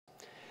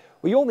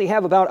We only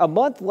have about a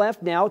month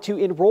left now to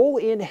enroll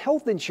in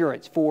health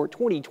insurance for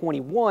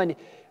 2021.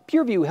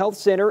 Pureview Health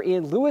Center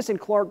in Lewis and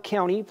Clark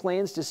County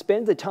plans to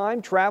spend the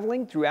time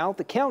traveling throughout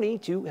the county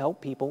to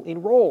help people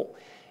enroll.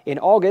 In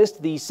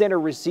August, the center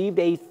received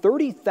a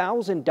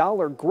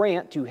 $30,000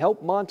 grant to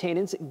help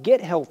Montanans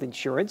get health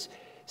insurance.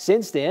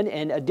 Since then,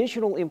 an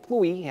additional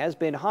employee has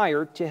been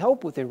hired to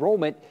help with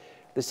enrollment.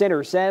 The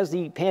center says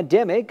the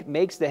pandemic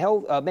makes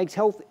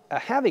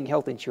having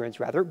health insurance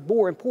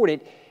more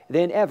important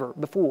than ever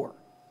before.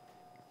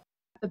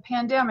 The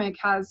pandemic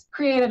has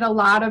created a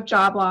lot of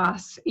job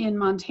loss in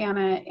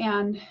Montana,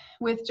 and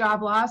with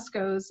job loss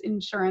goes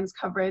insurance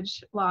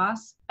coverage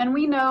loss. And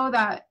we know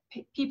that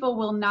people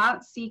will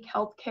not seek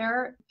health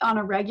care on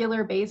a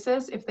regular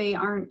basis if they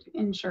aren't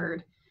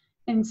insured.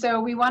 And so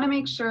we want to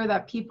make sure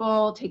that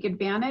people take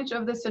advantage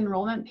of this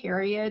enrollment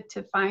period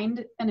to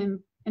find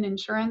an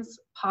insurance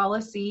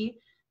policy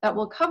that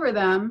will cover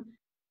them.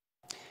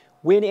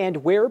 When and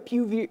where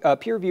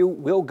Pureview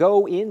will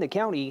go in the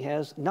county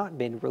has not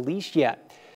been released yet.